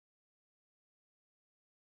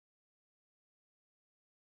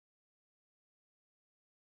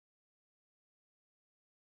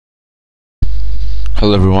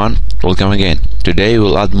Hello everyone, welcome again. Today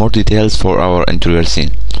we'll add more details for our interior scene.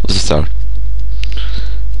 Let's start.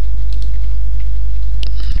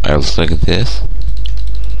 I'll select this.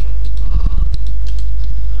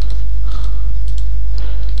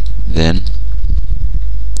 Then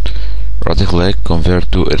right click,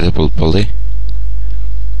 convert to editable poly.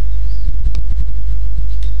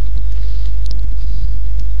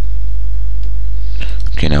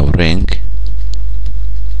 Okay, now ring.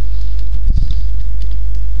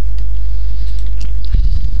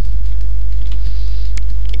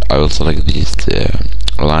 I will select these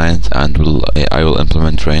lines and I will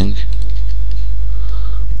implement ring.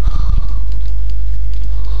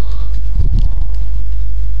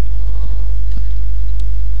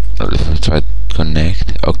 If I try to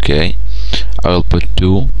connect, okay, I will put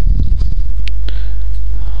 2,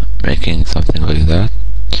 making something like that.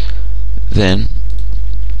 Then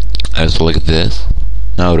I will select this.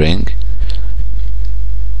 Now ring.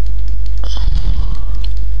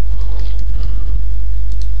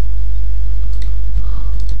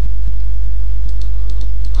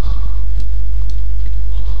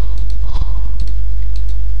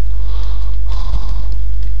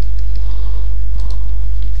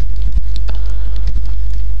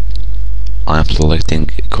 I am selecting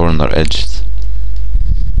corner edges.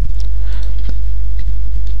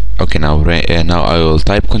 Okay, now I will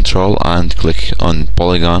type Control and click on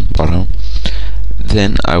polygon bottom.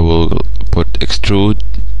 Then I will put extrude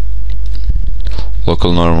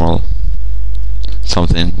local normal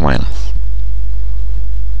something minus.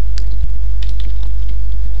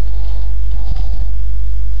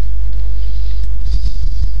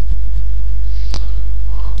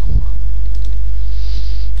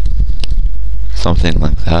 Something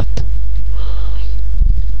like that.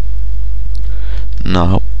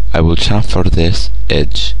 Now I will chamfer this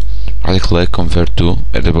edge. Right click, convert to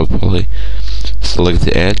editable poly, select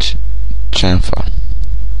the edge, chamfer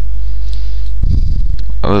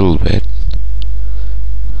a little bit,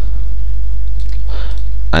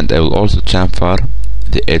 and I will also chamfer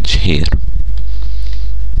the edge here.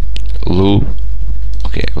 Loop.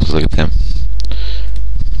 Okay, I will select them,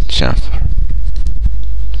 chamfer.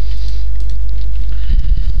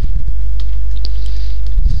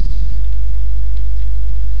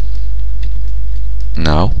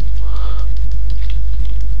 Now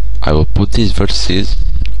I will put these vertices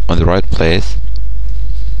on the right place.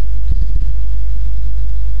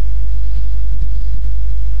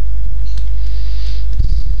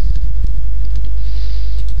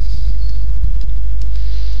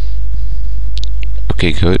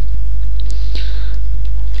 Okay, good.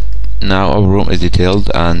 Now our room is detailed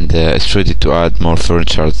and it's ready to add more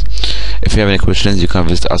furniture. If you have any questions, you can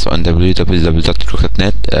visit us on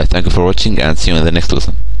www.crooked.net. Thank you for watching and see you in the next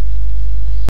lesson.